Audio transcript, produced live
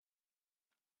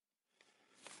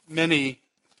Many,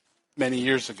 many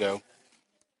years ago,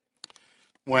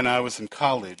 when I was in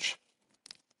college,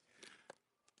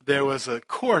 there was a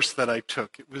course that I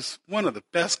took. It was one of the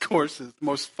best courses,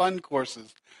 most fun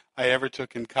courses I ever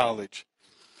took in college.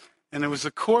 And it was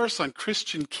a course on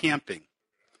Christian camping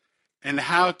and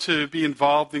how to be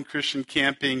involved in Christian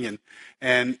camping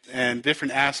and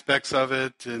different aspects of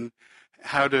it, and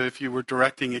how to, if you were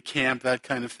directing a camp, that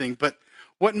kind of thing. But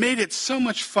what made it so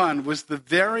much fun was the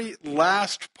very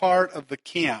last part of the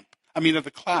of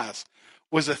the class,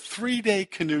 was a 3-day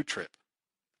canoe trip.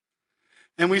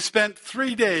 And we spent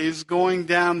 3 days going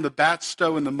down the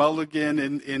Batstow and the Mulligan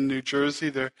in New Jersey.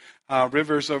 There are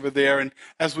rivers over there. And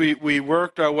as we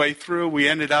worked our way through, we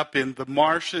ended up in the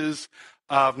marshes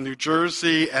of New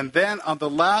Jersey. And then on the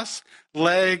last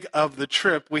leg of the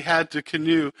trip, we had to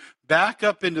canoe back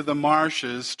up into the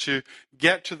marshes to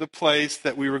get to the place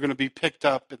that we were going to be picked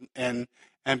up and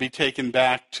be taken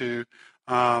back to,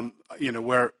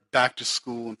 back to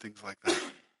school and things like that.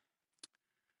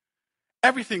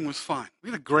 Everything was fine.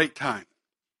 We had a great time.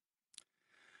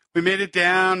 We made it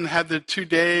down, had the 2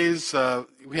 days.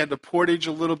 We had to portage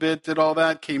a little bit, did all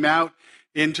that, came out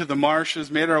into the marshes,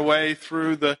 made our way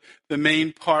through the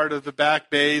main part of the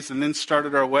back bays, and then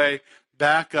started our way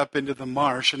back up into the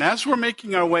marsh. And as we're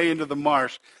making our way into the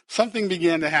marsh, something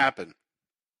began to happen.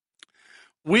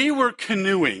 We were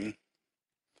canoeing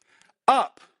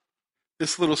up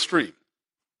this little stream.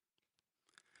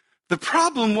 The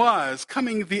problem was,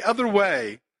 coming the other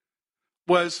way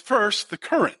was first the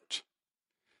current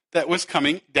that was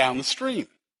coming down the stream.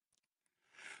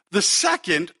 The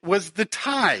second was the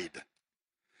tide.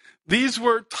 These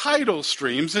were tidal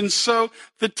streams, and so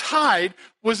the tide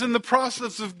was in the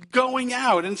process of going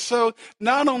out. And so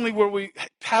not only were we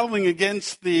paddling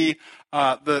against the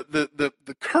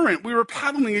current, we were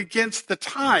paddling against the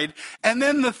tide. And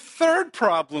then the third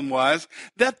problem was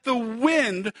that the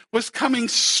wind was coming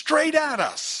straight at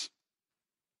us.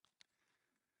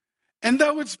 And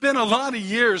though it's been a lot of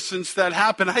years since that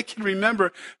happened, I can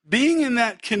remember being in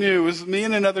that canoe. It was me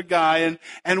and another guy,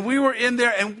 and we were in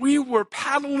there, and we were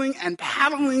paddling and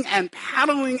paddling and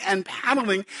paddling and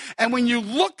paddling. And when you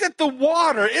looked at the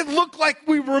water, it looked like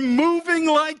we were moving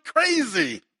like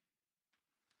crazy.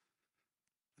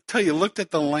 Until you looked at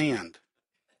the land.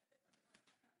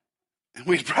 And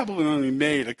we'd probably only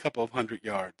made a couple of 100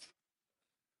 yards.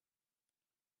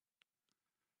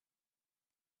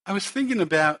 I was thinking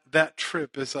about that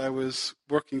trip as I was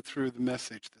working through the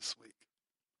message this week.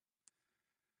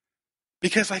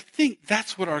 Because I think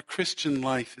that's what our Christian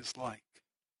life is like.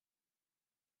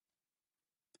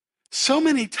 So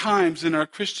many times in our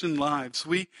Christian lives,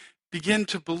 we begin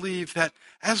to believe that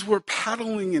as we're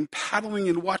paddling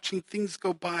and watching things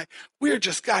go by, we're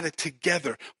just got it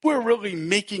together. We're really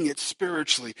making it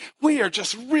spiritually. We are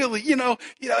just really,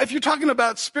 if you're talking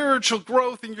about spiritual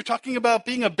growth and you're talking about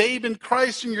being a babe in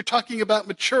Christ and you're talking about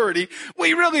maturity,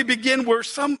 we really begin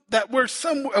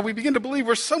we begin to believe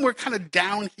we're somewhere kind of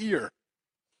down here.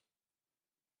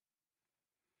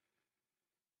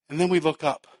 And then we look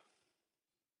up.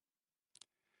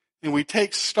 And we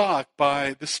take stock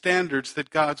by the standards that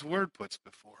God's Word puts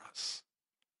before us.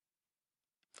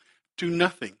 Do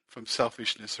nothing from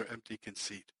selfishness or empty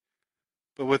conceit,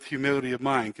 but with humility of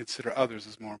mind consider others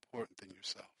as more important than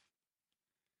yourself.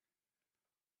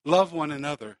 Love one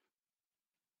another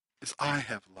as I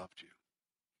have loved you.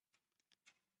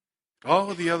 All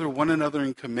of the other one another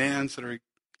in commands that are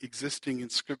existing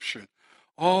in Scripture,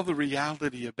 all the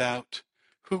reality about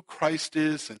who Christ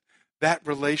is and that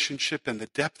relationship and the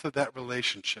depth of that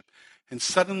relationship. And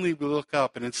suddenly we look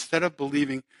up, and instead of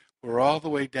believing we're all the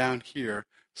way down here,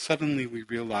 suddenly we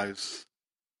realize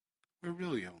we're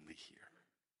really only here.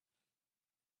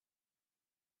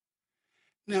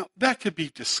 Now, that could be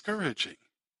discouraging.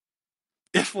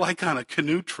 If, like on a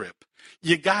canoe trip,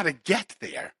 you got to get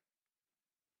there.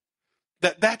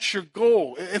 That's your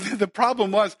goal. The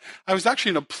problem was, I was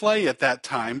actually in a play at that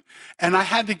time, and I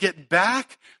had to get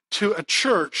back to a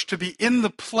church to be in the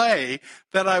play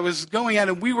that I was going at,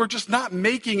 and we were just not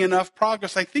making enough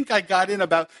progress. I think I got in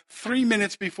about 3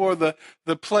 minutes before the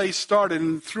play started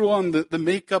and threw on the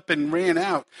makeup and ran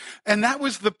out. And that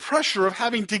was the pressure of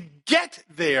having to get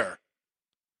there.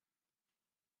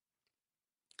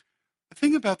 The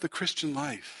thing about the Christian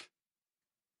life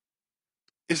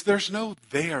is there's no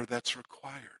there that's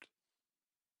required.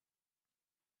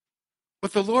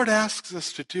 What the Lord asks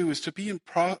us to do is to be in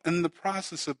the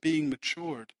process of being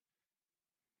matured.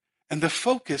 And the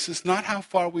focus is not how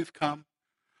far we've come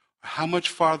or how much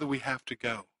farther we have to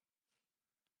go.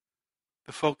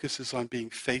 The focus is on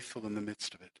being faithful in the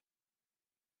midst of it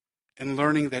and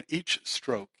learning that each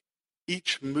stroke,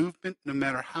 Each movement, no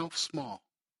matter how small,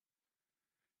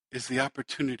 is the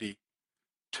opportunity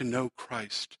to know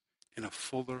Christ in a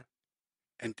fuller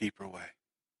and deeper way.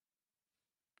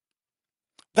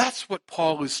 That's what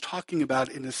Paul is talking about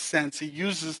in a sense. He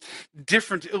uses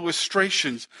different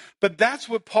illustrations, but that's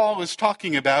what Paul is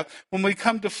talking about when we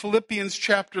come to Philippians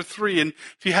chapter 3. And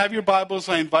if you have your Bibles,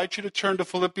 I invite you to turn to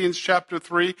Philippians chapter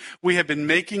 3. We have been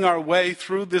making our way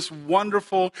through this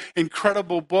wonderful,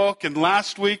 incredible book. And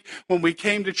last week, when we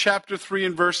came to chapter 3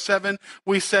 and verse 7,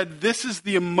 we said this is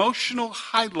the emotional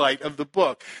highlight of the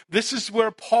book. This is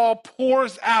where Paul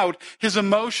pours out his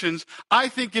emotions, I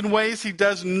think in ways he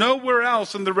does nowhere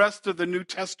else in the rest of the New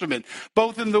Testament,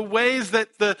 both in the ways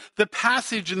that the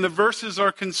passage and the verses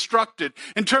are constructed,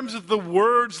 in terms of the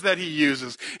words that he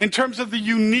uses, in terms of the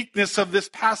uniqueness of this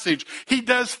passage. He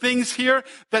does things here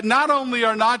that not only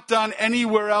are not done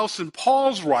anywhere else in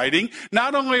Paul's writing,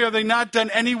 not only are they not done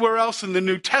anywhere else in the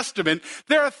New Testament,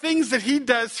 there are things that he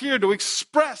does here to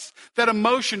express that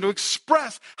emotion, to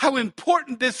express how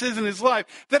important this is in his life,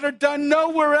 that are done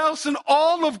nowhere else in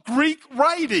all of Greek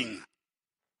writing.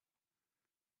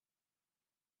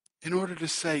 In order to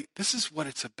say, this is what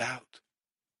it's about.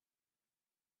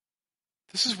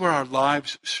 This is where our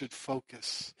lives should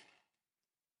focus.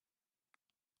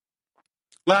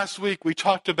 Last week, we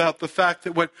talked about the fact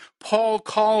that what Paul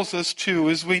calls us to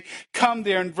as we come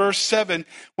there in verse 7,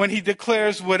 when he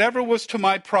declares, whatever was to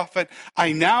my profit,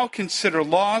 I now consider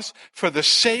loss for the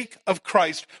sake of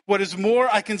Christ. What is more,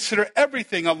 I consider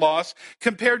everything a loss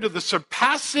compared to the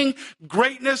surpassing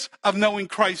greatness of knowing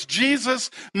Christ Jesus,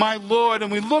 my Lord.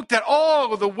 And we looked at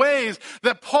all of the ways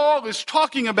that Paul is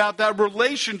talking about that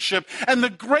relationship and the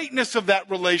greatness of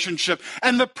that relationship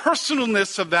and the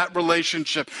personalness of that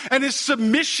relationship and his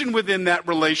submission within that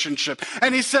relationship.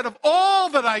 And he said, of all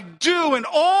that I do and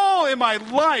all in my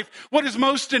life, what is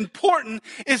most important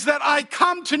is that I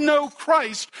come to know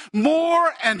Christ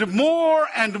more and more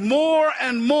and more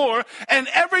and more, and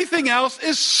everything else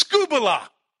is scubala.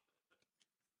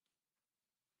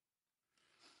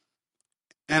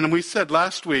 And we said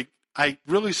last week, I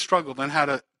really struggled on how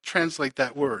to translate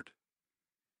that word.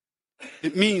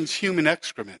 It means human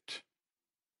excrement.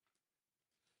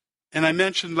 And I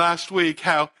mentioned last week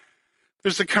how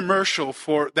there's a commercial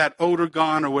for that Odor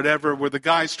Gone or whatever, where the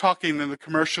guy's talking in the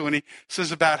commercial and he says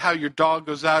about how your dog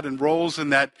goes out and rolls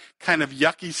in that kind of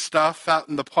yucky stuff out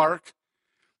in the park.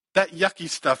 That yucky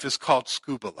stuff is called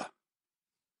scubala.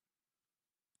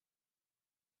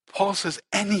 Paul says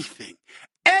anything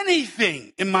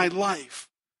in my life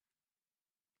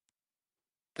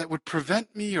that would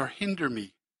prevent me or hinder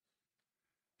me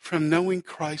from knowing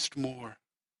Christ more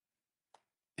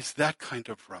is that kind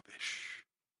of rubbish.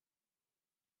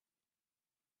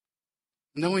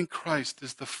 Knowing Christ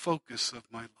is the focus of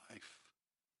my life.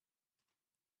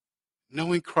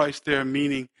 Knowing Christ there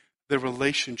meaning the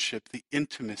relationship, the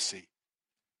intimacy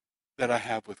that I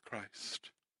have with Christ.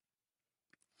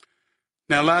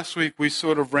 Now last week we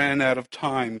sort of ran out of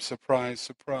time. Surprise,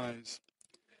 surprise.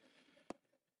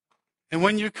 And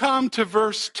when you come to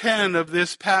verse 10 of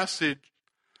this passage,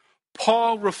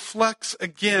 Paul reflects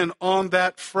again on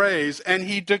that phrase, and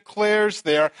he declares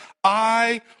there,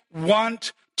 I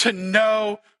want to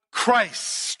know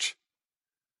Christ.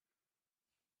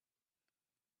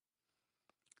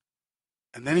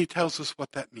 And then he tells us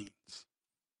what that means.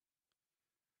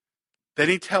 Then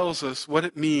he tells us what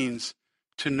it means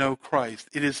to know Christ.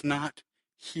 It is not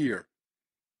here.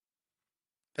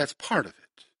 That's part of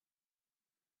it.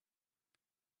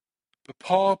 But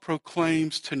Paul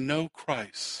proclaims to know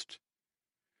Christ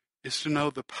is to know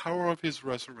the power of his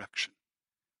resurrection,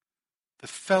 the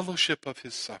fellowship of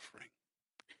his suffering,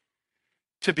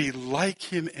 to be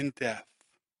like him in death,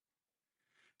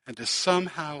 and to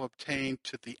somehow obtain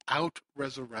to the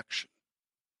out-resurrection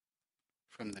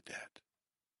from the dead.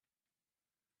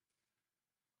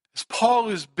 As Paul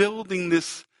is building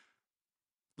this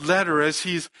letter, as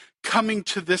he's coming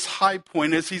to this high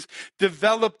point, as he's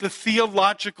developed the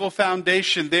theological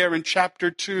foundation there in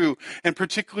chapter 2, and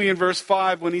particularly in verse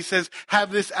 5 when he says,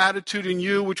 have this attitude in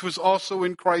you which was also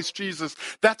in Christ Jesus.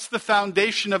 That's the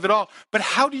foundation of it all. But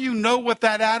how do you know what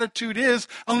that attitude is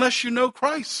unless you know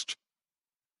Christ?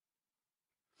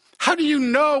 How do you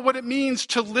know what it means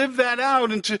to live that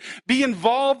out and to be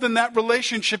involved in that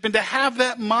relationship and to have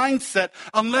that mindset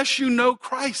unless you know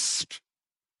Christ?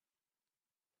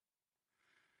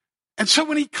 And so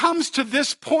when he comes to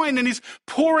this point and he's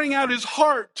pouring out his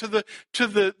heart to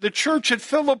the church at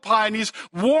Philippi and he's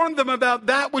warned them about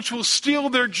that which will steal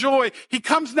their joy, he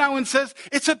comes now and says,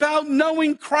 it's about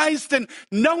knowing Christ and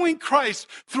knowing Christ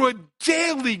through a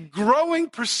daily growing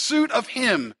pursuit of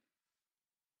him.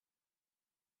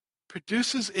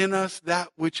 produces in us that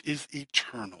which is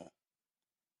eternal.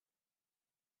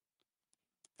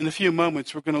 In a few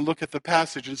moments, we're going to look at the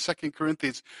passage in 2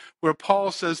 Corinthians where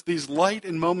Paul says these light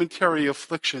and momentary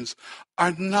afflictions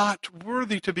are not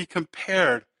worthy to be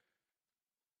compared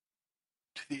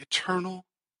to the eternal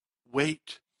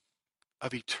weight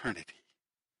of eternity,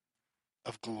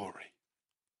 of glory.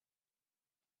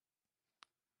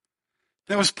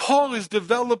 Now, as Paul is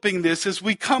developing this, as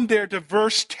we come there to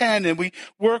verse 10 and we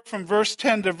work from verse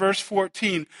 10 to verse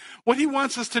 14, what he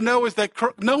wants us to know is that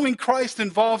knowing Christ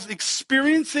involves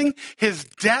experiencing his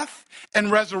death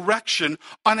and resurrection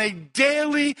on a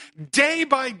daily, day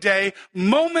by day,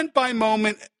 moment by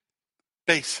moment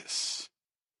basis.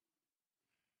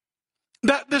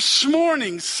 That this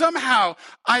morning, somehow,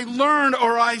 I learn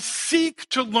or I seek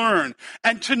to learn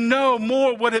and to know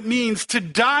more what it means to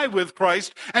die with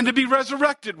Christ and to be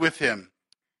resurrected with him.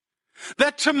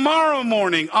 That tomorrow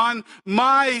morning, on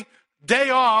my day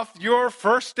off, your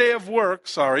first day of work,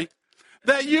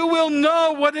 that you will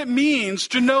know what it means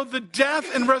to know the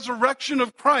death and resurrection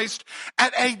of Christ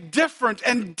at a different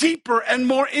and deeper and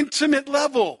more intimate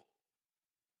level.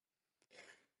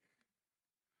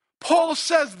 Paul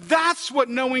says that's what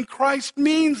knowing Christ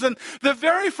means. And the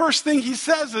very first thing he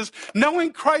says is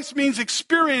knowing Christ means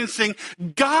experiencing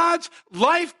God's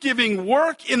life-giving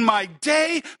work in my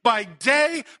day by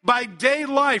day by day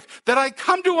life. That I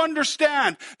come to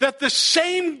understand that the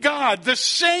same God, the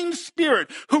same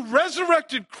Spirit who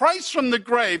resurrected Christ from the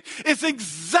grave is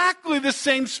exactly the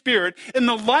same Spirit in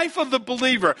the life of the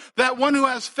believer. That one who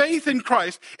has faith in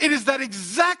Christ, it is that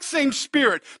exact same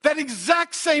Spirit, that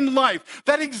exact same life,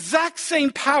 that exact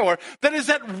same power that is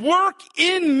at work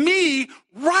in me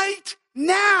right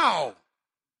now.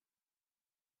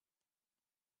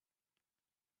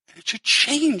 And it should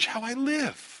change how I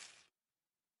live.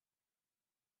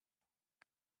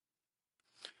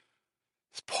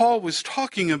 As Paul was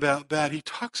talking about that, he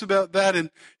talks about that in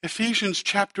Ephesians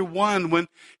chapter 1 when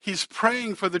he's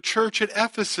praying for the church at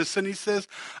Ephesus. And he says,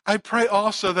 I pray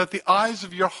also that the eyes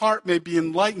of your heart may be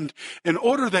enlightened in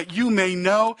order that you may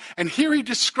know. And here he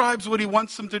describes what he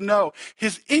wants them to know.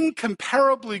 His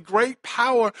incomparably great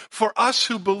power for us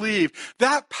who believe.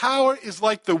 That power is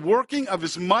like the working of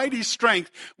his mighty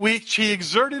strength, which he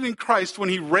exerted in Christ when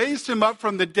he raised him up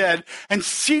from the dead and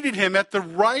seated him at the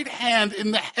right hand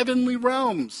in the heavenly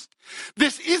realms.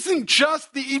 This isn't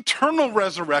just the eternal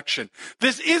resurrection.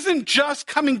 This isn't just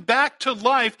coming back to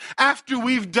life after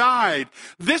we've died.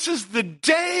 This is the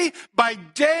day by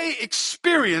day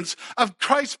experience of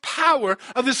Christ's power,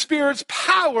 of the Spirit's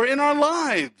power in our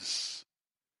lives.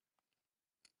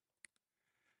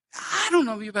 I don't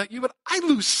know about you, but I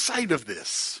lose sight of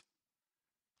this.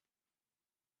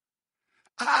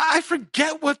 I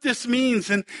forget what this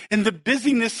means in the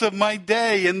busyness of my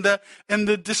day and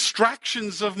the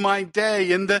distractions of my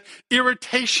day and the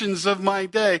irritations of my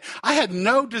day. I had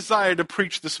no desire to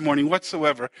preach this morning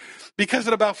whatsoever because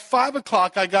at about 5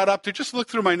 o'clock I got up to just look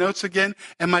through my notes again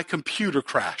and my computer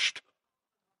crashed.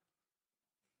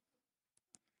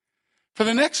 For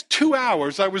the next 2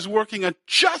 hours, I was working on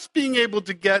just being able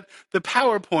to get the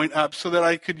PowerPoint up so that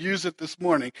I could use it this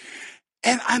morning.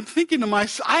 And I'm thinking to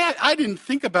myself, I didn't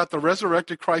think about the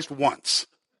resurrected Christ once.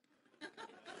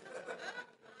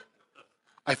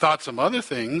 I thought some other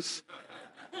things.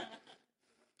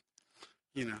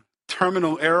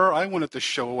 Terminal error. I wanted to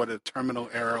show what a terminal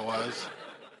error was.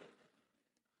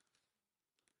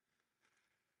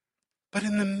 But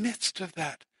in the midst of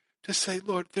that, to say,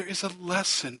 Lord, there is a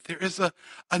lesson. There is a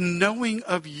knowing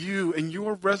of you and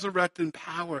your resurrected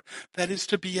power that is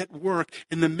to be at work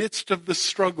in the midst of the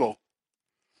struggle.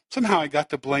 Somehow I got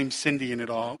to blame Cindy in it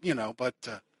all, but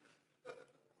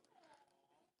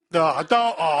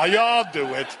y'all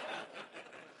do it.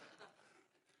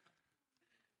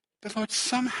 But Lord,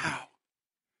 somehow,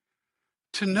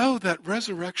 to know that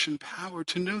resurrection power,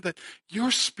 to know that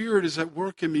your Spirit is at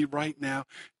work in me right now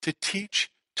to teach,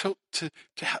 to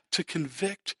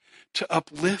convict, to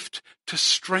uplift, to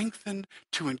strengthen,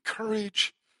 to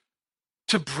encourage,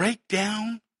 to break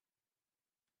down.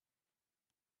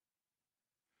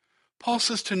 Paul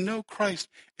says to know Christ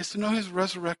is to know his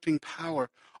resurrecting power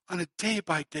on a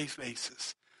day-by-day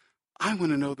basis. I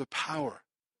want to know the power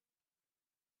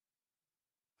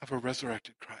of a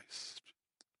resurrected Christ.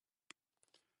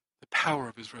 The power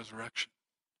of his resurrection.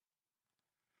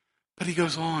 But he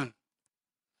goes on.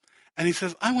 And he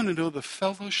says, I want to know the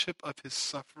fellowship of his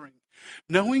suffering.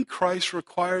 Knowing Christ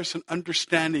requires an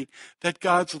understanding that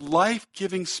God's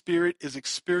life-giving Spirit is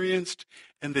experienced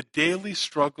in the daily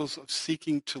struggles of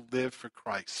seeking to live for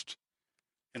Christ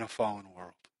in a fallen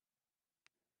world.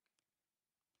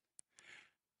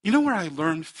 You know where I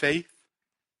learned faith?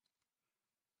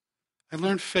 I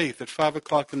learned faith at 5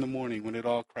 o'clock in the morning when it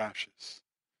all crashes.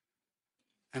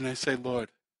 And I say, Lord,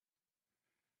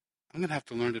 I'm going to have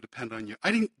to learn to depend on you.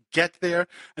 I didn't get there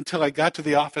until I got to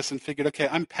the office and figured, okay,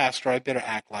 I'm pastor. I better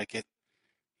act like it,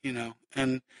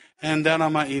 And down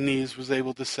on my knees was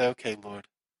able to say, okay, Lord,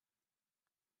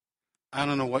 I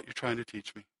don't know what you're trying to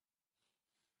teach me.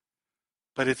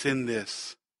 But it's in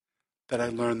this that I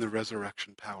learn the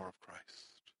resurrection power of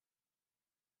Christ.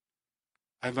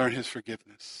 I learn his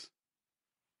forgiveness,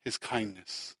 his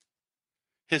kindness,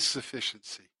 his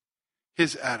sufficiency,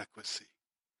 his adequacy,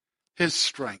 his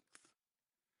strength,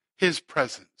 his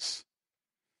presence,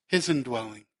 his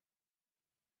indwelling.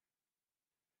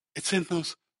 It's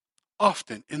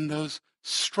often in those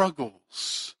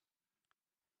struggles.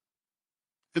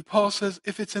 And Paul says,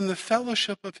 if it's in the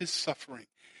fellowship of his suffering,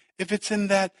 if it's in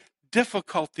that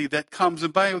difficulty that comes,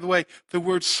 and by the way, the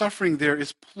word suffering there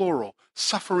is plural,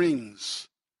 sufferings.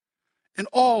 In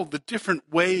all the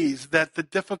different ways that the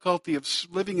difficulty of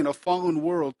living in a fallen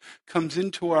world comes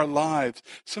into our lives.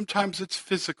 Sometimes it's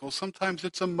physical, sometimes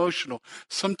it's emotional,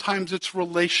 sometimes it's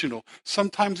relational,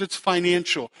 sometimes it's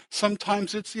financial,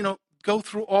 sometimes it's, go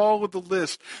through all of the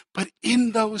list. But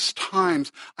in those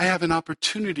times, I have an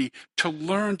opportunity to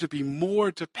learn to be more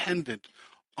dependent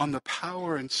on the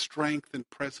power and strength and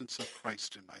presence of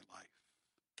Christ in my life.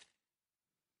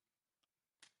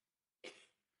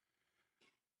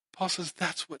 Paul says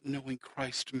that's what knowing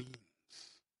Christ means.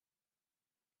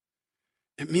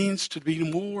 It means to be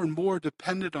more and more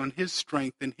dependent on his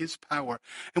strength and his power.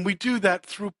 And we do that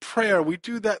through prayer. We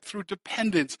do that through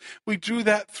dependence. We do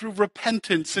that through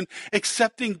repentance and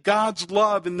accepting God's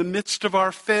love in the midst of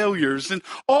our failures and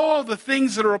all the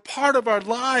things that are a part of our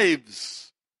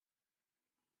lives.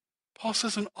 Paul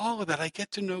says in all of that, I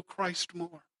get to know Christ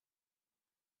more.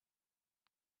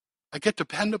 I get to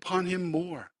depend upon him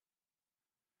more.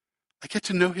 I get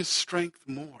to know his strength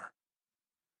more.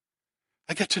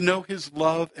 I get to know his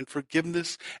love and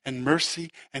forgiveness and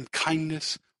mercy and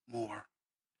kindness more.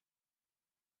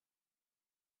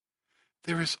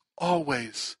 There is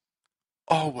always,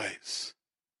 always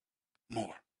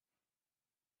more.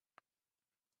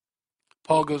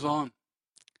 Paul goes on.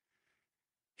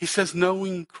 He says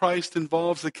knowing Christ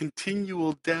involves a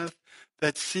continual death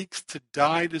that seeks to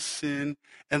die to sin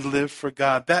and live for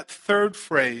God. That third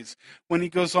phrase, when he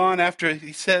goes on after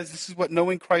he says, this is what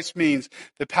knowing Christ means,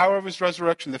 the power of his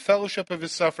resurrection, the fellowship of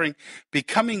his suffering,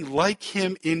 becoming like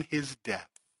him in his death.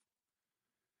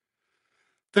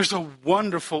 There's a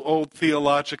wonderful old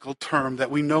theological term that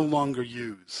we no longer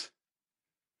use.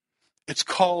 It's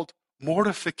called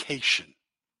mortification.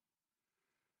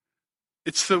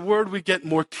 It's the word we get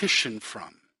mortician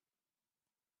from.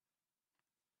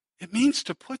 It means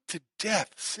to put to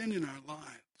death sin in our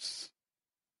lives.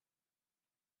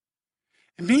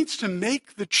 It means to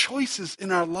make the choices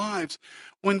in our lives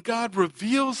when God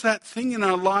reveals that thing in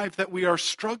our life that we are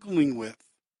struggling with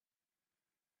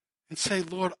and say,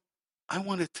 Lord, I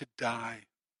want it to die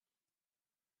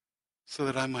so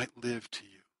that I might live to you.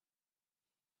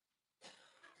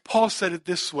 Paul said it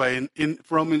this way in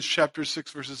Romans chapter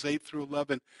 6, verses 8 through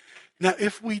 11. Now,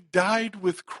 if we died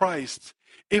with Christ,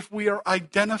 if we are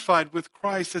identified with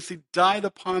Christ as he died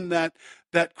upon that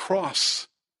cross,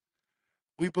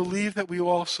 we believe that we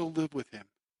also live with him.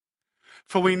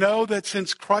 For we know that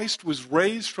since Christ was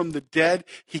raised from the dead,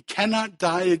 he cannot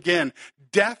die again.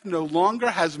 Death no longer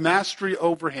has mastery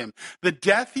over him. The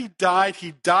death he died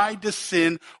to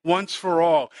sin once for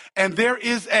all. And there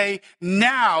is a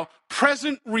now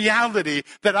present reality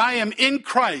that I am in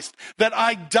Christ, that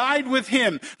I died with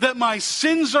him, that my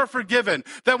sins are forgiven,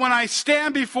 that when I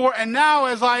stand before, and now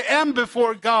as I am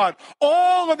before God,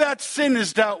 all of that sin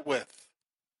is dealt with.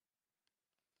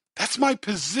 That's my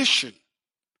position.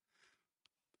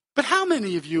 But how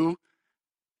many of you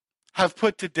have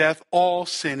put to death all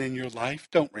sin in your life?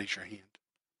 Don't raise your hand.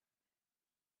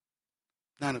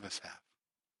 None of us have.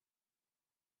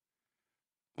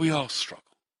 We all struggle.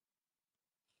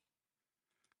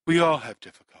 We all have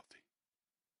difficulty.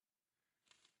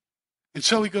 And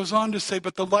so he goes on to say,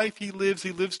 but the life he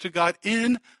lives to God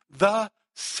in the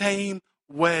same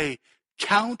way.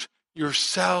 Count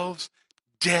yourselves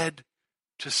dead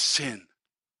to sin,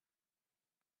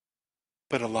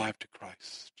 but alive to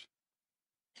Christ.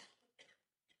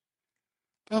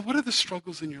 Well, what are the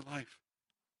struggles in your life?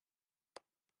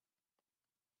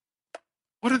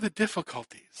 What are the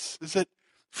difficulties? Is it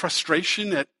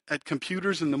frustration at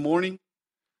computers in the morning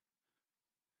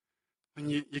when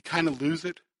you kind of lose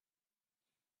it?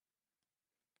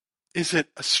 Is it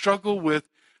a struggle with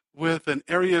an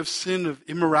area of sin of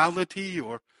immorality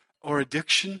or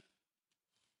addiction?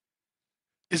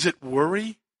 Is it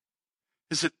worry?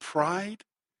 Is it pride?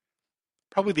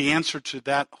 Probably the answer to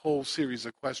that whole series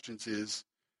of questions is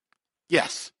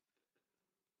yes.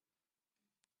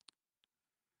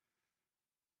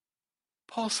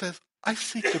 Paul says, I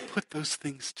seek to put those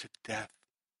things to death.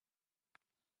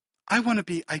 I want to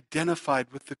be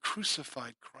identified with the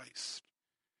crucified Christ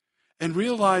and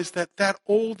realize that that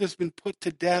old has been put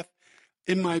to death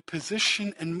in my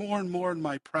position and more in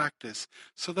my practice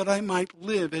so that I might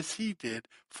live as he did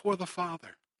for the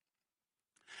Father.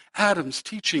 Adam's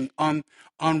teaching on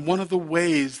one of the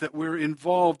ways that we're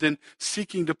involved in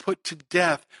seeking to put to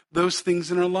death those things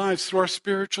in our lives through our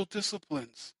spiritual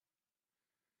disciplines.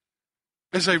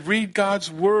 As I read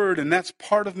God's word, and that's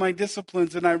part of my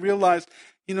disciplines, and I realize,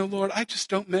 Lord, I just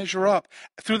don't measure up.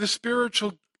 Through the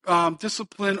spiritual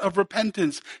discipline of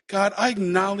repentance, God, I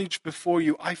acknowledge before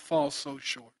you I fall so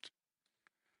short.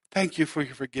 Thank you for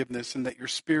your forgiveness and that your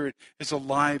Spirit is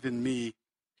alive in me.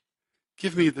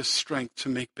 Give me the strength to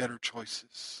make better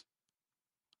choices.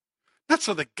 Not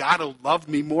so that God will love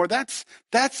me more. That's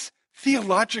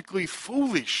theologically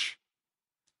foolish.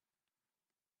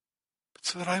 But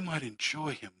so that I might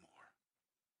enjoy him more.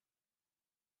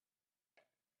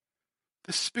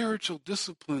 The spiritual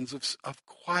disciplines of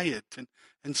quiet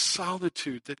and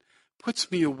solitude that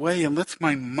puts me away and lets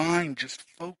my mind just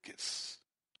focus.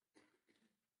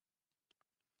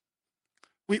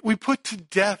 We put to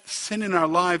death sin in our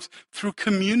lives through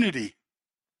community.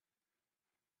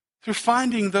 Through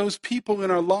finding those people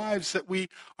in our lives that we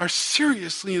are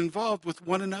seriously involved with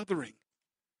one anothering.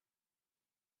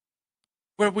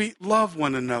 Where we love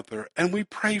one another and we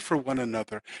pray for one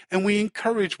another and we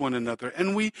encourage one another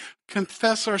and we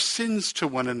confess our sins to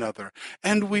one another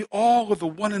and we all of the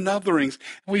one anotherings.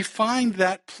 We find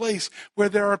that place where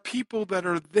there are people that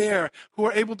are there who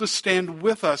are able to stand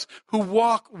with us, who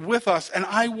walk with us, and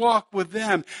I walk with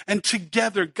them. And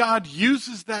together God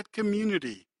uses that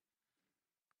community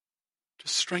to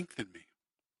strengthen me,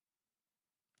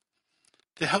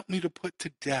 to help me to put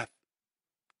to death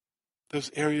those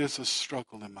areas of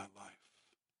struggle in my life.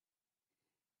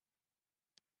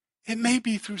 It may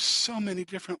be through so many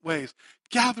different ways,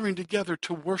 gathering together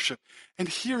to worship and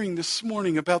hearing this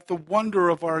morning about the wonder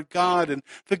of our God and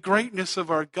the greatness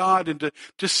of our God and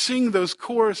to sing those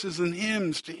choruses and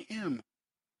hymns to him.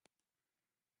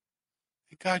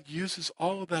 And God uses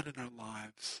all of that in our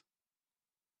lives.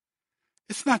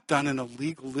 It's not done in a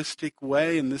legalistic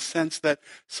way in the sense that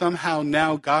somehow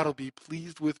now God will be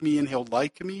pleased with me and he'll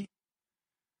like me.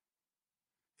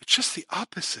 It's just the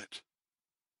opposite.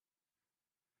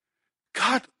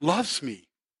 God loves me.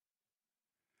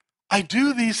 I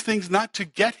do these things not to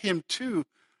get him too,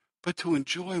 but to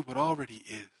enjoy what already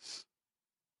is.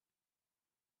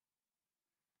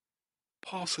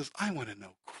 Paul says, I want to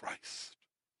know Christ.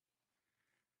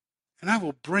 And I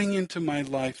will bring into my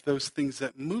life those things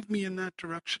that move me in that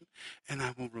direction, and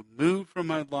I will remove from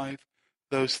my life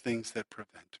those things that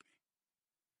prevent me.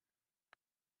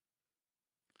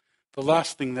 The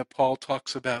last thing that Paul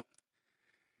talks about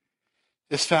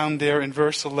is found there in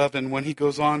verse 11 when he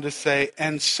goes on to say,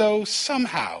 and so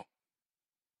somehow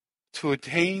to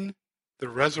attain the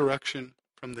resurrection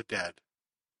from the dead.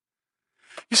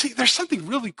 You see, there's something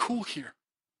really cool here.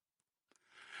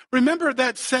 Remember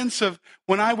that sense of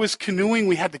when I was canoeing,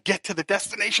 we had to get to the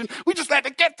destination? We just had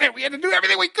to get there. We had to do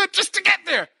everything we could just to get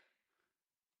there.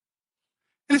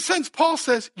 In a sense, Paul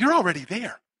says, you're already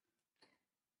there.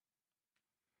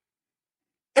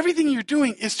 Everything you're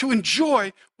doing is to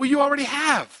enjoy what you already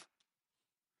have.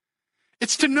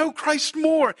 It's to know Christ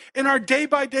more in our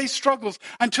day-by-day struggles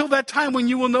until that time when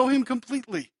you will know him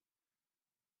completely.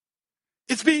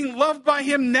 It's being loved by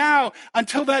him now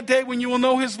until that day when you will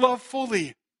know his love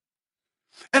fully.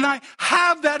 And I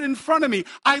have that in front of me.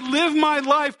 I live my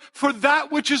life for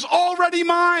that which is already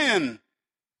mine.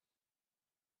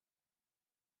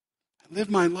 I live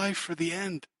my life for the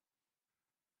end.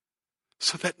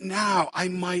 So that now I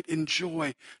might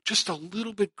enjoy just a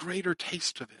little bit greater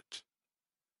taste of it.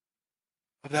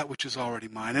 Of that which is already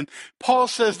mine. And Paul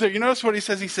says there, you notice what he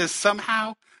says? He says,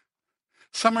 somehow.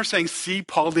 Some are saying, see,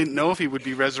 Paul didn't know if he would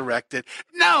be resurrected.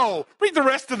 No! Read the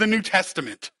rest of the New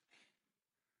Testament.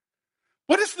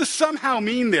 What does the somehow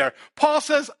mean there? Paul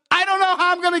says, I don't know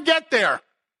how I'm going to get there.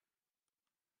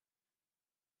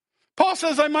 Paul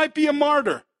says I might be a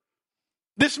martyr.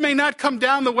 This may not come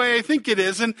down the way I think it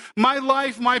is, and my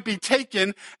life might be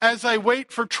taken as I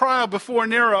wait for trial before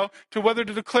Nero to whether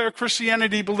to declare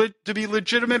Christianity to be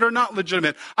legitimate or not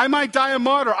legitimate. I might die a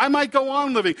martyr. I might go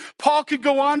on living. Paul could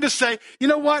go on to say, you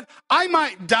know what? I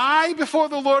might die before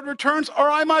the Lord returns, or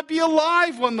I might be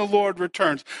alive when the Lord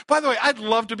returns. By the way, I'd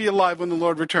love to be alive when the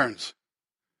Lord returns.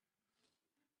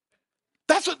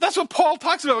 That's what Paul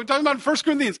talks about. We're talking about in 1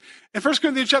 Corinthians. In 1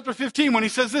 Corinthians chapter 15, when he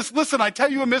says this, listen, I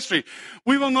tell you a mystery.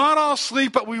 We will not all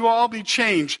sleep, but we will all be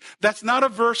changed. That's not a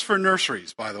verse for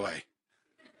nurseries, by the way.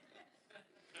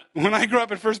 When I grew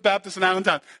up at First Baptist in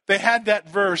Allentown, they had that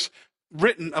verse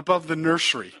written above the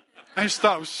nursery. I just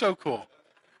thought it was so cool.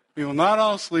 We will not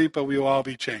all sleep, but we will all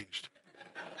be changed.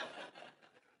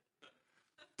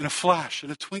 In a flash,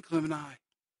 in a twinkling of an eye.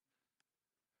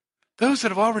 Those that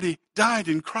have already died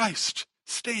in Christ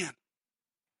stand.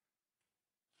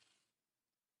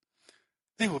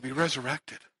 They will be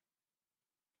resurrected,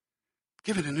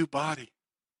 given a new body.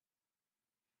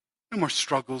 No more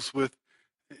struggles with,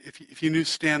 if you knew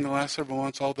Stan the last several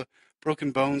months, all the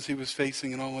broken bones he was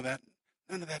facing and all of that,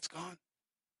 none of that's gone.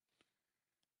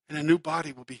 And a new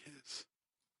body will be his.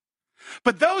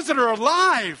 But those that are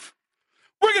alive,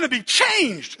 we're going to be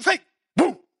changed. It's like,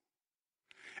 boom.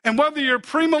 And whether you're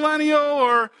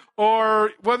premillennial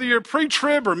or whether you're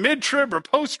pre-trib or mid-trib or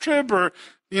post-trib or,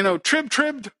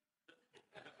 trib-tribbed,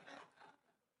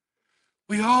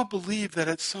 we all believe that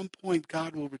at some point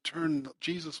God will return,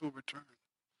 Jesus will return.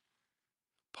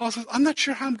 Paul says, I'm not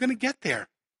sure how I'm going to get there.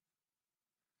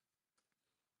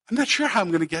 I'm not sure how I'm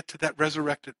going to get to that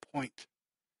resurrected point.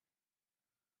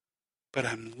 But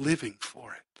I'm living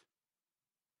for it.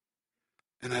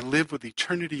 And I live with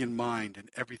eternity in mind in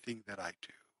everything that I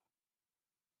do.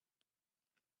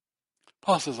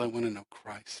 Paul says, I want to know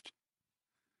Christ.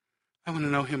 I want to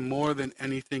know him more than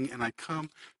anything, and I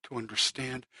come to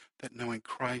understand that knowing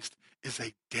Christ is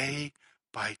a day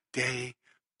by day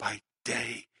by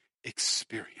day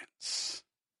experience.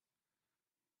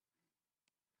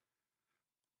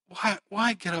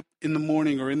 Why get up in the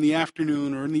morning or in the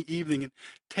afternoon or in the evening and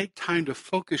take time to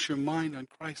focus your mind on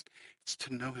Christ? It's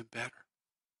to know him better.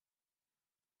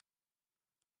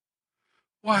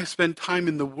 Why spend time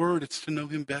in the Word? It's to know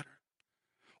him better.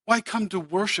 Why come to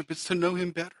worship? It's to know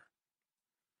him better.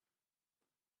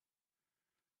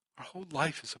 Our whole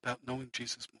life is about knowing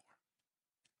Jesus more.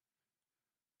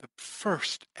 The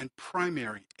first and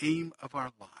primary aim of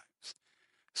our lives.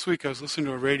 This week I was listening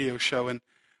to a radio show, and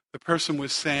the person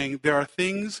was saying there are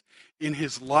things in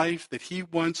his life that he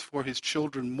wants for his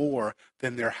children more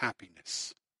than their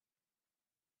happiness.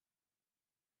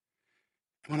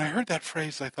 And when I heard that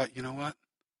phrase, I thought, you know what?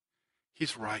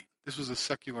 He's right. This was a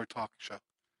secular talk show.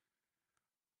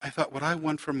 I thought what I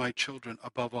want for my children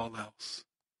above all else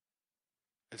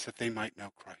is that they might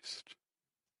know Christ.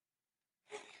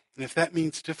 And if that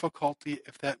means difficulty,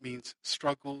 if that means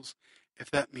struggles,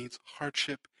 if that means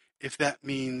hardship, if that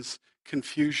means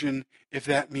confusion, if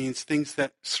that means things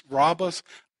that rob us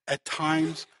at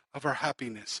times of our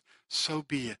happiness, so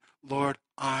be it. Lord,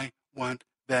 I want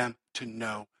them to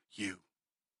know you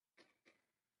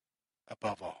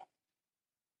above all.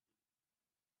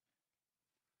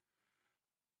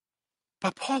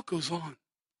 But Paul goes on.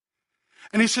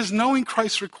 And he says, knowing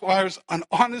Christ requires an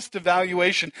honest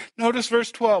evaluation. Notice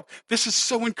verse 12. This is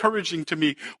so encouraging to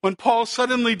me. When Paul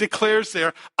suddenly declares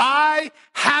there, I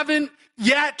haven't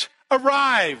yet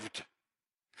arrived.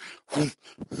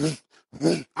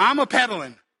 I'm a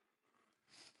pedaling.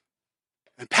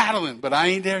 And paddling, but I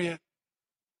ain't there yet.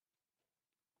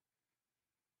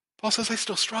 Paul says, I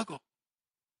still struggle.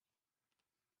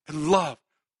 I love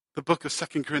the book of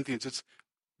 2 Corinthians. It's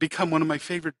become one of my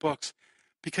favorite books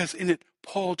because in it,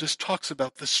 Paul just talks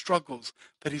about the struggles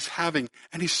that he's having,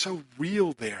 and he's so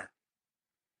real there.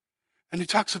 And he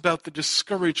talks about the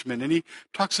discouragement, and he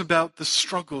talks about the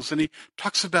struggles, and he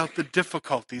talks about the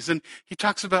difficulties, and he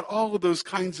talks about all of those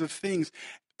kinds of things.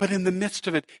 But in the midst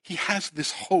of it, he has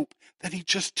this hope that he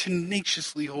just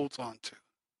tenaciously holds on to.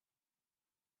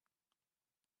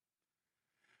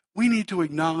 We need to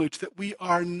acknowledge that we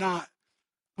are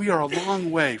a long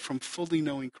way from fully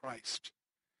knowing Christ.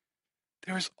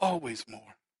 There is always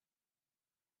more.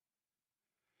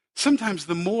 Sometimes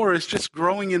the more is just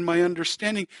growing in my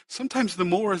understanding. Sometimes the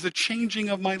more is a changing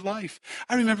of my life.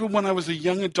 I remember when I was a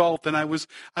young adult and I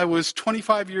was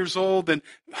 25 years old and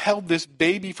held this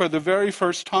baby for the very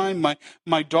first time,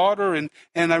 my daughter, and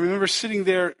I remember sitting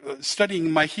there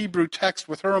studying my Hebrew text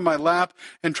with her on my lap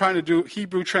and trying to do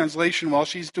Hebrew translation while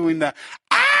she's doing that.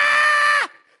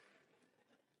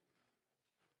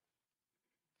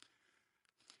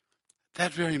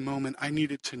 That very moment, I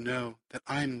needed to know that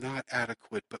I'm not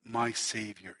adequate, but my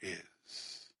Savior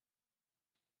is.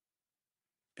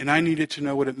 And I needed to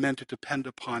know what it meant to depend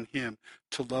upon him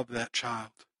to love that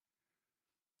child.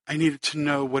 I needed to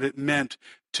know what it meant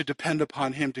to depend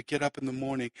upon him to get up in the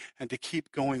morning and to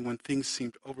keep going when things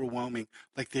seemed overwhelming,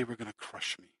 like they were going to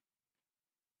crush me.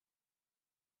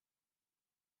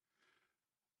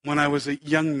 When I was a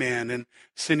young man and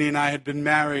Cindy and I had been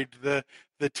married, the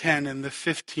the 10 and the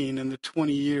 15 and the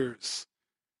 20 years.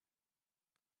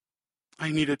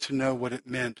 I needed to know what it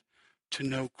meant to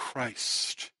know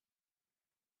Christ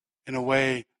in a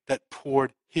way that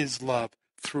poured his love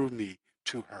through me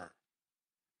to her.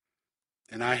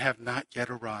 And I have not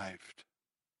yet arrived.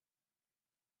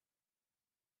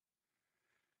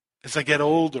 As I get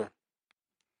older,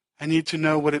 I need to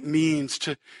know what it means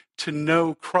to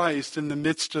know Christ in the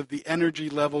midst of the energy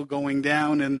level going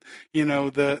down and,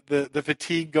 the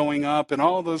fatigue going up and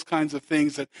all those kinds of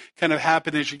things that kind of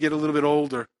happen as you get a little bit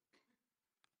older.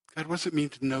 God, what does it mean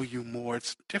to know you more?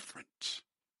 It's different.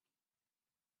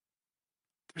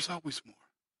 There's always more.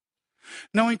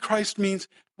 Knowing Christ means,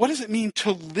 what does it mean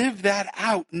to live that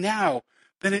out now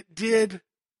than it did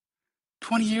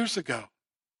 20 years ago?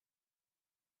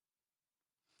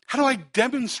 How do I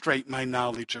demonstrate my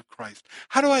knowledge of Christ?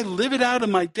 How do I live it out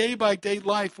in my day-by-day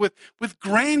life with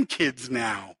grandkids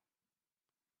now?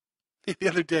 The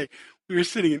other day, we were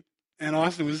sitting, and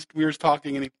Austin we were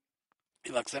talking, and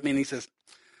he looks at me and he says,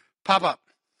 Papa,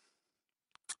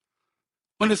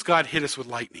 when does God hit us with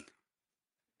lightning?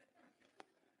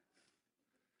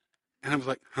 And I was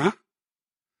like, huh? And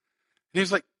he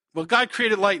was like, well, God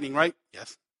created lightning, right?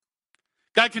 Yes.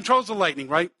 God controls the lightning,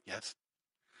 right? Yes.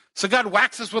 So God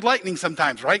whacks us with lightning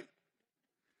sometimes, right?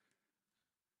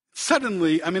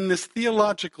 Suddenly, I'm in this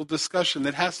theological discussion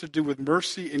that has to do with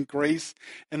mercy and grace,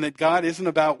 and that God isn't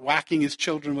about whacking his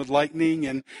children with lightning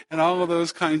and all of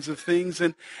those kinds of things.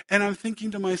 And I'm thinking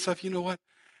to myself, you know what?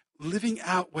 Living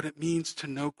out what it means to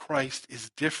know Christ is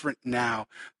different now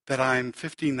that I'm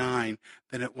 59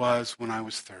 than it was when I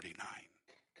was 39.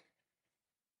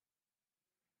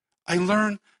 I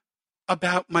learn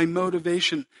about my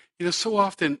motivation. So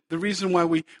often the reason why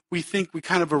we think we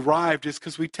kind of arrived is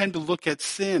because we tend to look at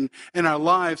sin in our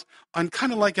lives on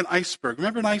kind of like an iceberg.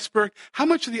 Remember an iceberg? How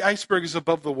much of the iceberg is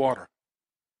above the water?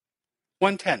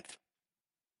 1/10.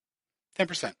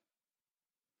 10%.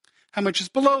 How much is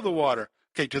below the water?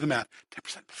 Okay, do the math.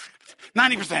 10%.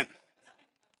 90%.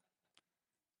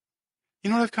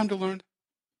 You know what I've come to learn?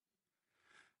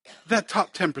 That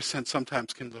top 10%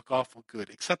 sometimes can look awful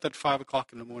good, except at 5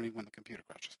 o'clock in the morning when the computer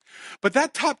crashes. But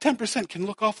that top 10% can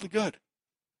look awfully good.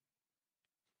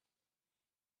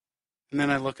 And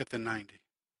then I look at the 90.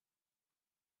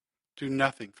 Do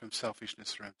nothing from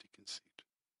selfishness or empty conceit.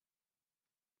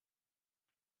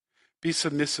 Be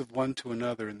submissive one to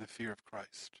another in the fear of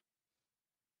Christ.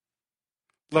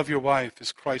 Love your wife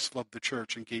as Christ loved the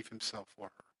church and gave himself for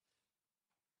her.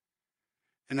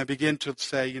 And I begin to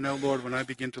say, Lord, when I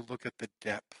begin to look at the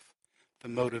depth, the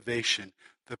motivation,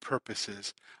 the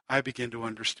purposes, I begin to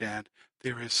understand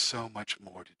there is so much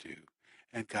more to do.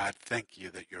 And God, thank you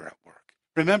that you're at work.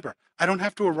 Remember, I don't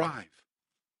have to arrive.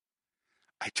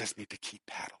 I just need to keep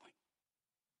paddling.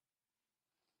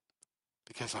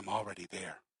 Because I'm already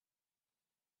there.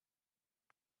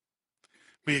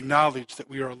 We acknowledge that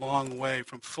we are a long way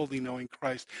from fully knowing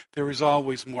Christ. There is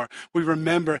always more. We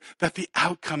remember that the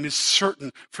outcome is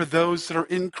certain for those that are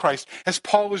in Christ. As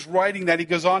Paul was writing that, he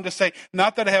goes on to say,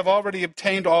 not that I have already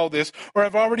obtained all this or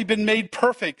have already been made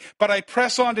perfect, but I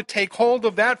press on to take hold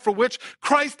of that for which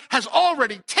Christ has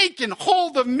already taken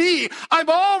hold of me. I'm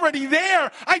already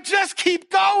there. I just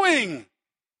keep going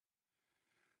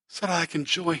so that I can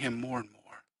enjoy him more and more.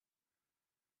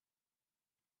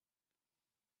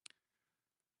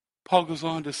 Paul goes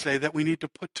on to say that we need to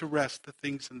put to rest the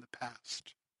things in the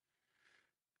past.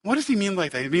 What does he mean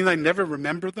like that? He mean I never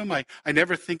remember them? I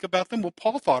never think about them? Well,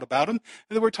 Paul thought about them.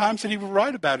 And there were times that he would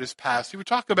write about his past. He would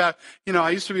talk about, I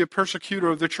used to be a persecutor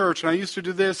of the church, and I used to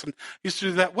do this, and I used to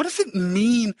do that. What does it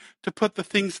mean to put the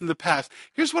things in the past?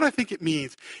 Here's what I think it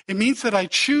means. It means that I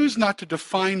choose not to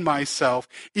define myself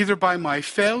either by my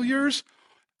failures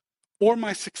or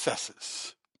my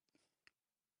successes.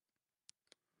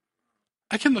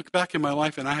 I can look back in my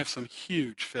life and I have some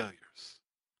huge failures.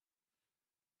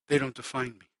 They don't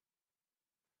define me.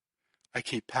 I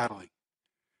keep paddling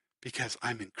because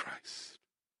I'm in Christ.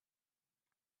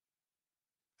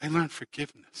 I learned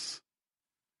forgiveness.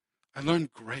 I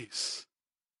learned grace.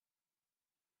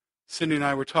 Cindy and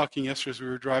I were talking yesterday as we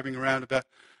were driving around about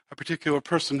a particular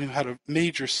person who had a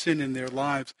major sin in their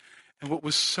lives. And what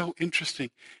was so interesting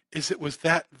is it was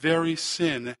that very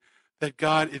sin that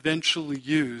God eventually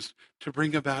used to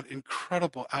bring about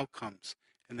incredible outcomes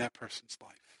in that person's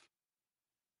life.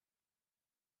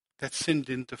 That sin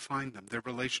didn't define them. Their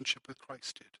relationship with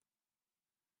Christ did.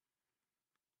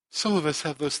 Some of us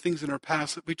have those things in our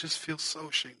past that we just feel so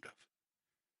ashamed of.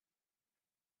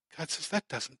 God says, that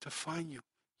doesn't define you.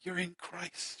 You're in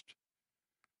Christ.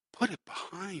 Put it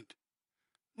behind.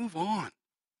 Move on.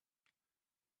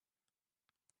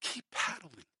 Keep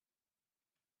paddling.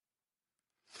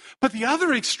 But the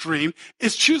other extreme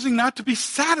is choosing not to be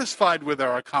satisfied with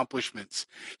our accomplishments.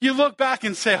 You look back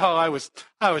and say, "Oh, I was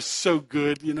so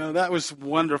good. That was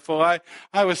wonderful.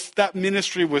 That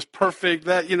ministry was perfect.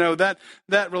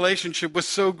 That relationship was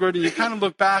so good." And you kind of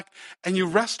look back and you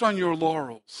rest on your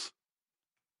laurels.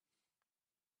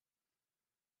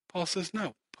 Paul says,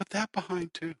 no, put that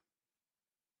behind too.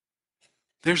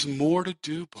 There's more to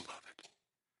do, beloved.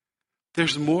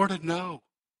 There's more to know.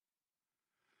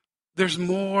 There's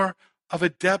more of a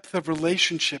depth of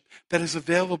relationship that is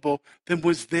available than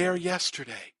was there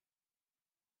yesterday.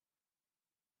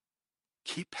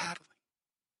 Keep paddling.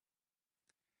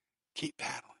 Keep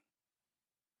paddling.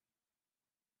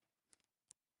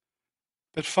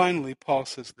 But finally, Paul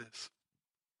says this.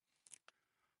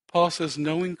 Paul says,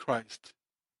 knowing Christ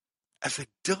as a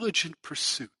diligent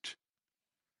pursuit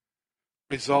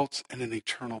results in an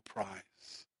eternal prize.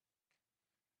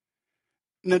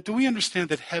 Now, do we understand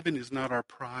that heaven is not our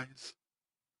prize?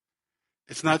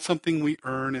 It's not something we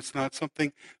earn. It's not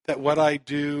something that what I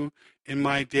do in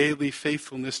my daily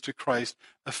faithfulness to Christ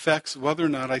affects whether or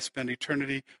not I spend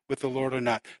eternity with the Lord or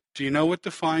not. Do you know what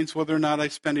defines whether or not I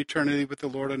spend eternity with the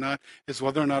Lord or not? Is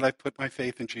whether or not I put my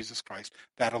faith in Jesus Christ.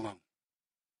 That alone.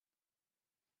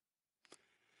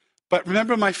 But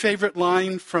remember my favorite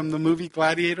line from the movie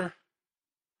Gladiator?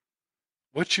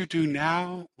 What you do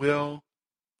now will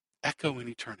echo in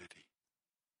eternity.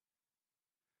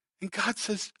 And God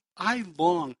says, I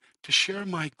long to share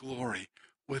my glory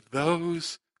with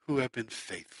those who have been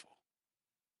faithful.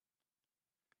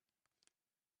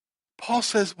 Paul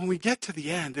says when we get to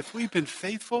the end, if we've been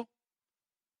faithful,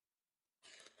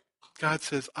 God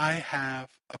says, I have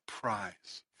a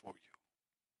prize for you.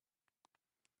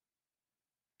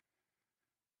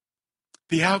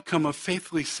 The outcome of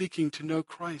faithfully seeking to know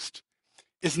Christ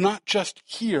is not just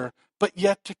here, but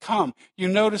yet to come. You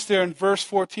notice there in verse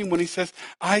 14 when he says,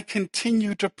 I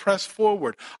continue to press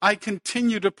forward. I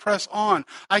continue to press on.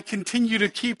 I continue to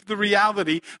keep the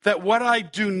reality that what I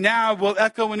do now will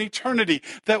echo in eternity.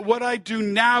 That what I do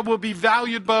now will be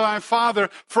valued by my Father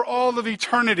for all of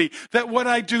eternity. That what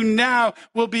I do now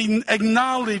will be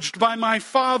acknowledged by my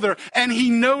Father. And he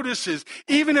notices,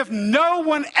 even if no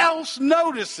one else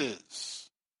notices,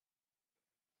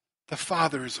 the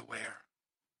Father is aware.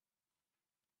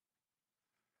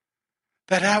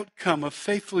 That outcome of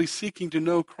faithfully seeking to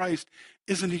know Christ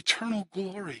is an eternal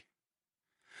glory.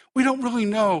 We don't really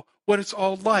know what it's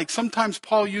all like. Sometimes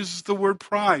Paul uses the word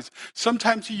prize.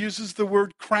 Sometimes he uses the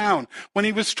word crown. When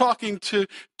he was talking to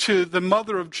the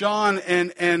mother of John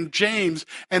and James,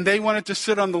 and they wanted to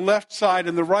sit on the left side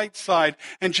and the right side,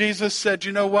 and Jesus said,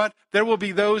 you know what? There will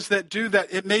be those that do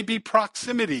that. It may be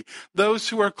proximity. Those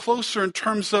who are closer in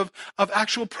terms of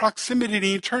actual proximity to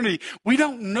eternity. We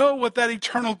don't know what that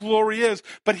eternal glory is,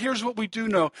 but here's what we do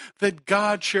know, that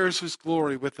God shares his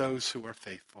glory with those who are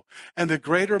faithful. And the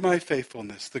greater my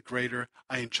faithfulness, the greater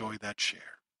I enjoy that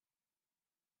share.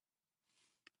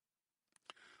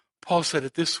 Paul said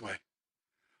it this way,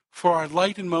 for our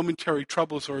light and momentary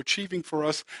troubles are achieving for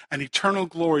us an eternal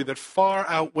glory that far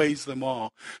outweighs them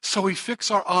all. So we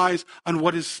fix our eyes on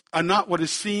what is not what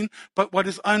is seen, but what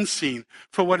is unseen.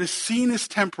 For what is seen is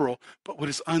temporal, but what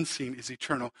is unseen is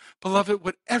eternal. Beloved,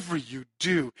 whatever you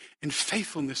do in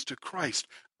faithfulness to Christ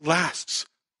lasts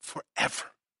forever.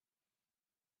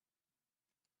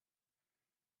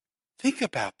 Think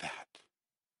about that.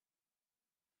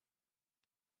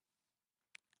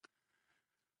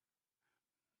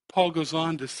 Paul goes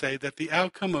on to say that the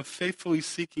outcome of faithfully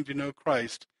seeking to know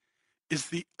Christ is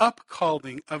the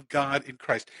upcalling of God in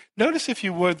Christ. Notice, if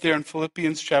you would, there in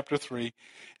Philippians chapter 3,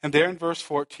 and there in verse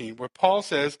 14, where Paul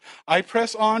says, I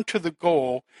press on to the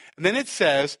goal, and then it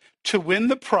says, to win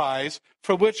the prize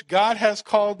for which God has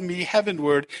called me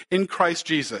heavenward in Christ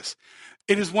Jesus.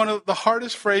 It is one of the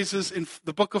hardest phrases in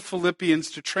the book of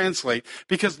Philippians to translate,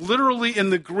 because literally in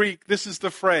the Greek, this is the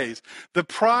phrase. The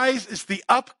prize is the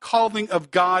upcalling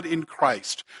of God in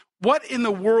Christ. What in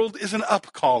the world is an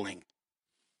upcalling?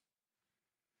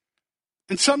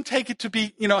 And some take it to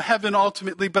be, heaven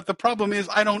ultimately, but the problem is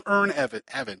I don't earn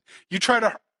heaven. You try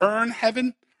to earn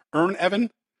heaven,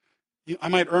 I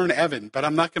might earn heaven, but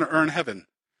I'm not going to earn heaven.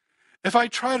 If I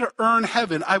try to earn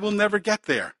heaven, I will never get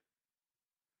there.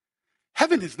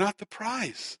 Heaven is not the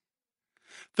prize.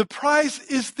 The prize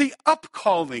is the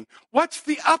upcalling. What's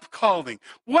the upcalling?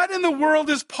 What in the world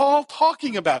is Paul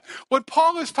talking about? What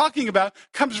Paul is talking about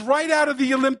comes right out of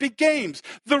the Olympic Games.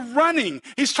 The running.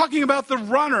 He's talking about the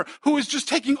runner who is just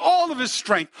taking all of his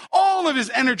strength, all of his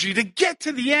energy to get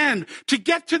to the end, to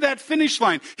get to that finish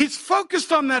line. He's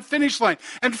focused on that finish line.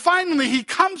 And finally, he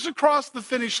comes across the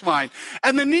finish line.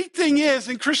 And the neat thing is,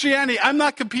 in Christianity, I'm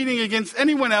not competing against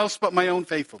anyone else but my own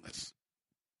faithfulness.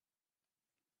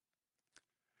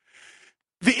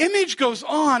 The image goes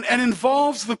on and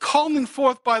involves the calling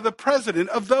forth by the president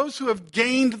of those who have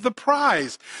gained the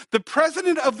prize. The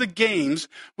president of the games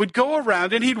would go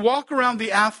around and he'd walk around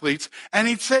the athletes and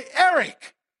he'd say,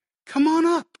 Eric, come on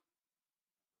up.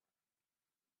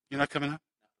 You're not coming up?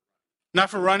 Not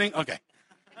for running? Okay.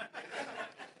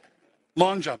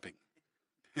 Long jumping.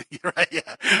 You're right,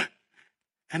 yeah.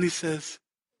 And he says,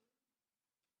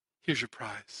 here's your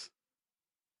prize.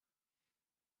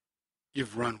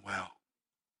 You've run well.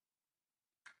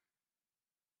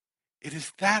 It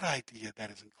is that idea that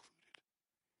is included.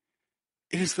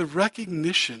 It is the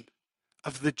recognition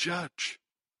of the judge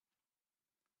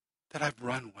that I've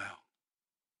run well.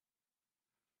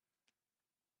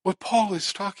 What Paul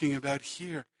is talking about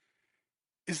here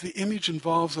is the image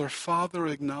involves our Father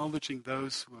acknowledging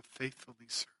those who have faithfully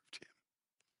served him.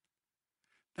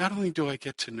 Not only do I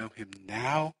get to know him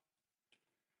now,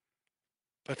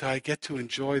 but I get to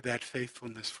enjoy that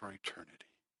faithfulness for eternity.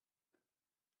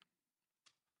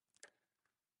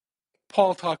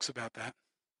 Paul talks about that.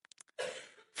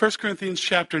 1 Corinthians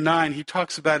chapter 9, he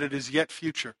talks about it as yet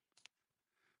future.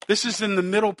 This is in the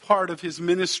middle part of his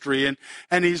ministry,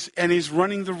 and he's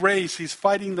running the race, he's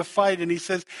fighting the fight, and he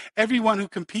says, everyone who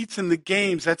competes in the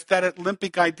games, that's that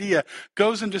Olympic idea,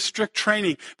 goes into strict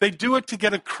training. They do it to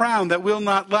get a crown that will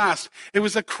not last. It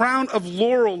was a crown of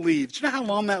laurel leaves. Do you know how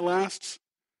long that lasts?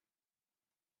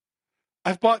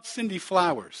 I've bought Cindy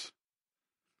flowers.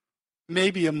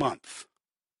 Maybe a month,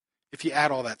 if you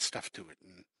add all that stuff to it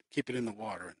and keep it in the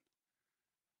water.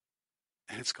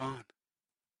 And it's gone.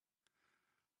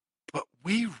 But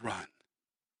we run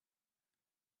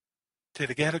to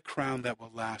get a crown that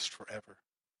will last forever.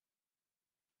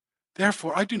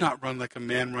 Therefore, I do not run like a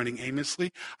man running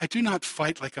aimlessly. I do not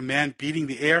fight like a man beating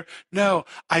the air. No,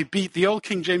 I beat. The old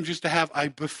King James used to have, I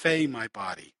buffet my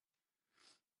body.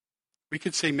 We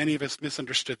could say many of us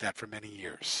misunderstood that for many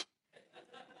years.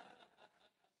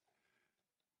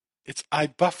 It's I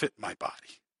buffet my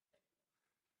body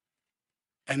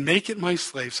and make it my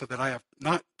slave so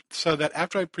that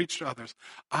after I preach to others,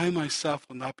 I myself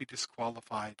will not be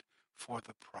disqualified for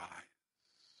the prize.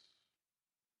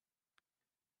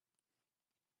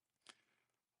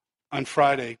 On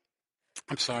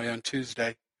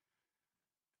Tuesday,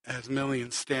 as Millie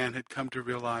and Stan had come to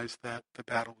realize that the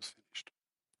battle was finished.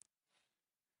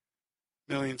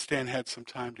 Millie and Stan had some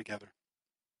time together.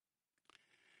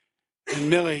 And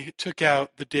Millie took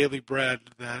out the daily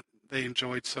bread that they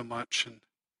enjoyed so much and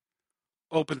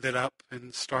opened it up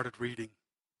and started reading.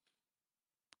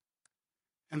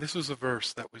 And this was a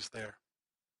verse that was there.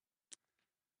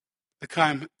 The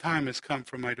time has come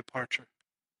for my departure.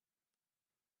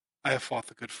 I have fought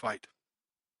the good fight.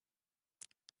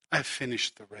 I have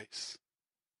finished the race.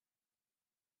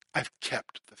 I've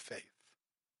kept the faith.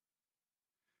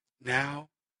 Now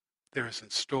there is in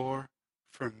store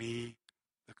for me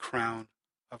the crown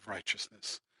of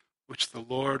righteousness, which the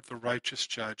Lord, the righteous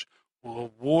judge, will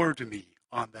award me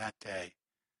on that day.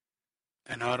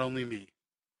 And not only me,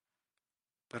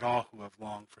 but all who have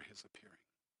longed for his appearing.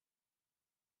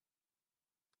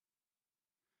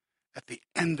 At the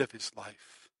end of his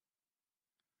life,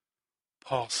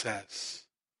 Paul says,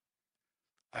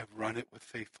 I've run it with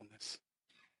faithfulness.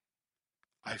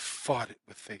 I've fought it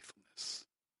with faithfulness.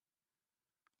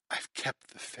 I've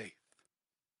kept the faith.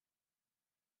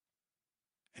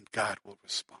 And God will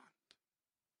respond.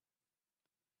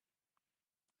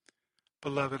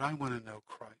 Beloved, I want to know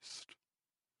Christ.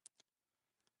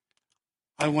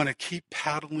 I want to keep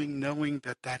paddling knowing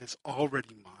that that is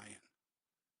already mine.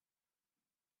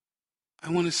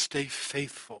 I want to stay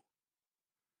faithful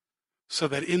so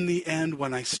that in the end,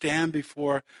 when I stand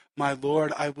before my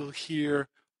Lord, I will hear,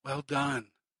 well done,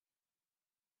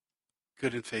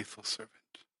 good and faithful servant.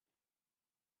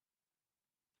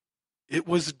 It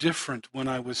was different when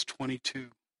I was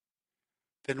 22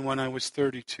 than when I was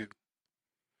 32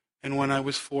 and when I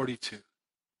was 42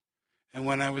 and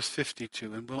when I was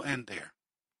 52, and we'll end there.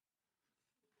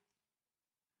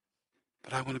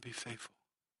 But I want to be faithful.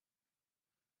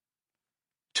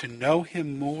 To know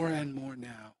him more and more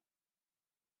now.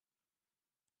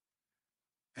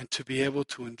 And to be able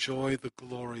to enjoy the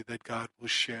glory that God will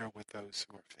share with those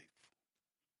who are faithful.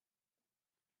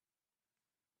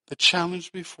 The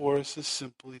challenge before us is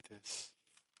simply this.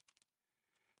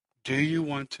 Do you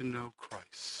want to know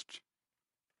Christ?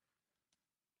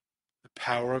 The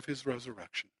power of his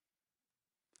resurrection,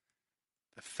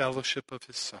 the fellowship of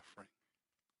his suffering,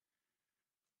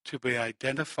 to be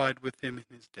identified with him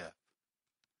in his death,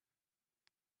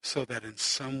 so that in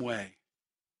some way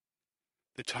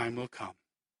the time will come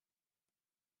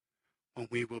when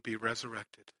we will be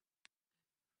resurrected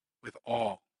with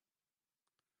all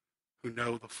who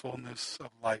know the fullness of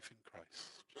life in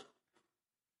Christ,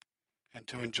 and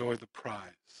to enjoy the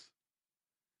prize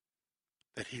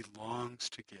that he longs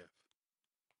to give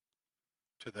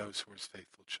to those who are his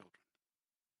faithful children.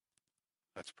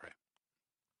 Let's pray.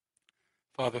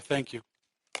 Father, thank you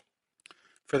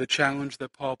for the challenge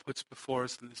that Paul puts before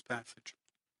us in this passage.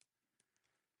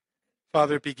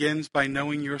 Father, it begins by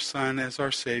knowing your Son as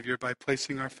our Savior, by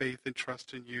placing our faith and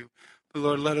trust in you. But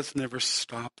Lord, let us never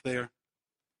stop there.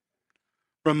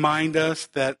 Remind us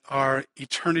that our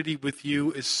eternity with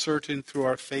you is certain through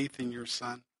our faith in your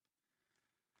Son.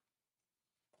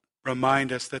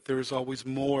 Remind us that there is always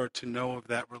more to know of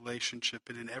that relationship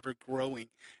in an ever-growing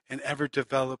and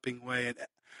ever-developing way, and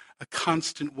a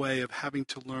constant way of having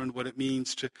to learn what it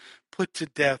means to put to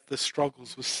death the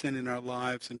struggles with sin in our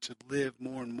lives and to live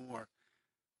more and more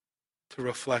to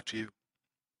reflect you.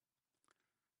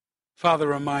 Father,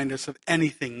 remind us of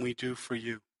anything we do for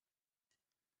you.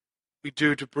 We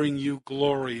do to bring you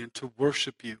glory and to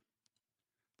worship you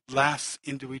lasts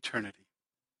into eternity.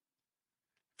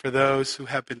 For those who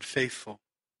have been faithful,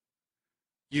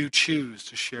 you choose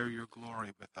to share your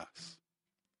glory with us.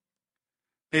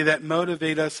 May that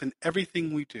motivate us in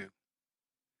everything we do.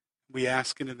 We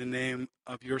ask it in the name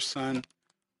of your Son,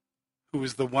 who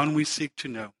is the one we seek to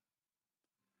know,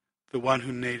 the one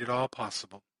who made it all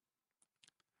possible,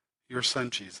 your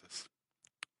Son, Jesus.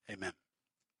 Amen.